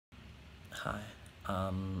Hi,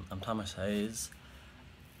 I'm Thomas Hayes.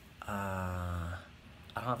 I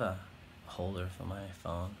don't have a holder for my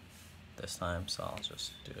phone this time, so I'll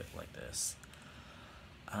just do it like this.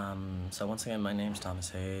 So once again, my name's Thomas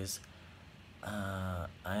Hayes. I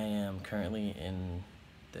am currently in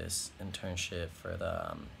this internship for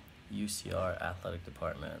the UCR athletic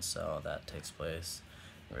department, so that takes place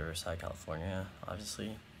in Riverside, California,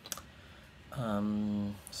 obviously.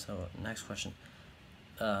 So next question.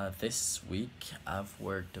 This week I've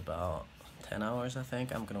worked about 10 hours, I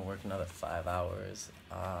think. I'm gonna work another 5 hours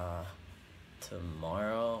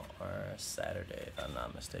tomorrow or Saturday, if I'm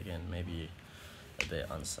not mistaken. Maybe a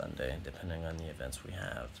bit on Sunday, depending on the events we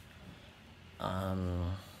have.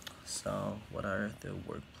 So what are the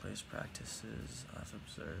workplace practices I've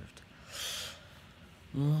observed?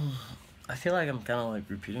 I feel like I'm kind of like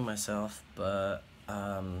repeating myself, but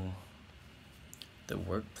the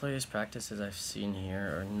workplace practices I've seen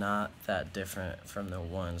here are not that different from the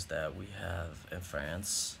ones that we have in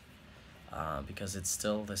France, because it's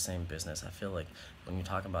still the same business. I feel like when you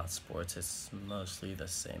talk about sports, it's mostly the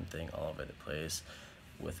same thing all over the place,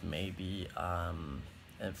 with maybe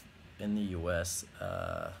if in the US,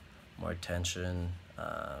 more attention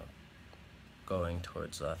going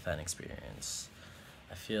towards fan experience.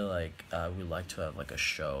 I feel like we like to have like a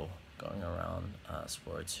show going around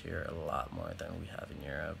sports here a lot more than we have in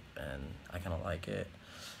Europe, and I kind of like it.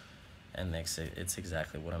 And it's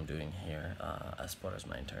exactly what I'm doing here as part of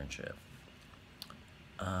my internship.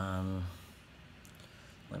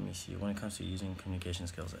 Let me see. When it comes to using communication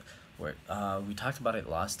skills at work, we talked about it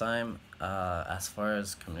last time. As far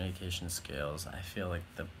as communication skills, I feel like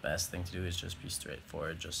the best thing to do is just be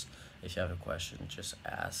straightforward. Just if you have a question, just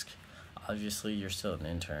ask. Obviously, you're still an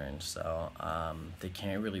intern, so they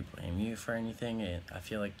can't really blame you for anything. I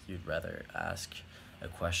feel like you'd rather ask a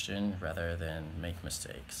question rather than make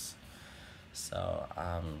mistakes. So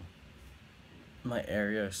my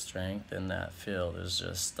area of strength in that field is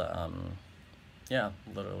just yeah,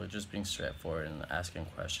 literally just being straightforward and asking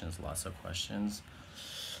questions, lots of questions.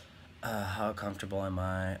 How comfortable am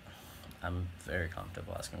I? I'm very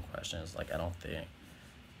comfortable asking questions. Like, I don't think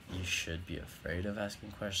you should be afraid of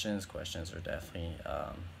asking questions. Questions are definitely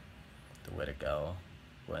the way to go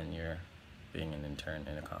when you're being an intern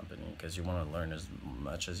in a company, because you want to learn as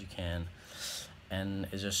much as you can, and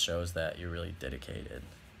it just shows that you're really dedicated.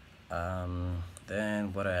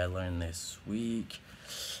 Then what did I learn this week?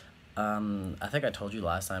 I think I told you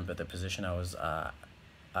last time, but the position I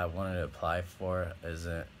wanted to apply for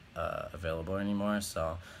isn't available anymore.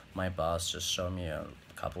 So my boss just showed me a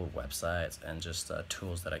couple of websites and just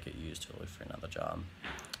tools that I could use to look for another job.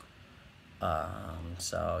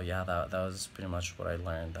 So yeah, that was pretty much what I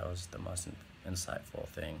learned. That was the most insightful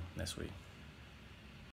thing this week.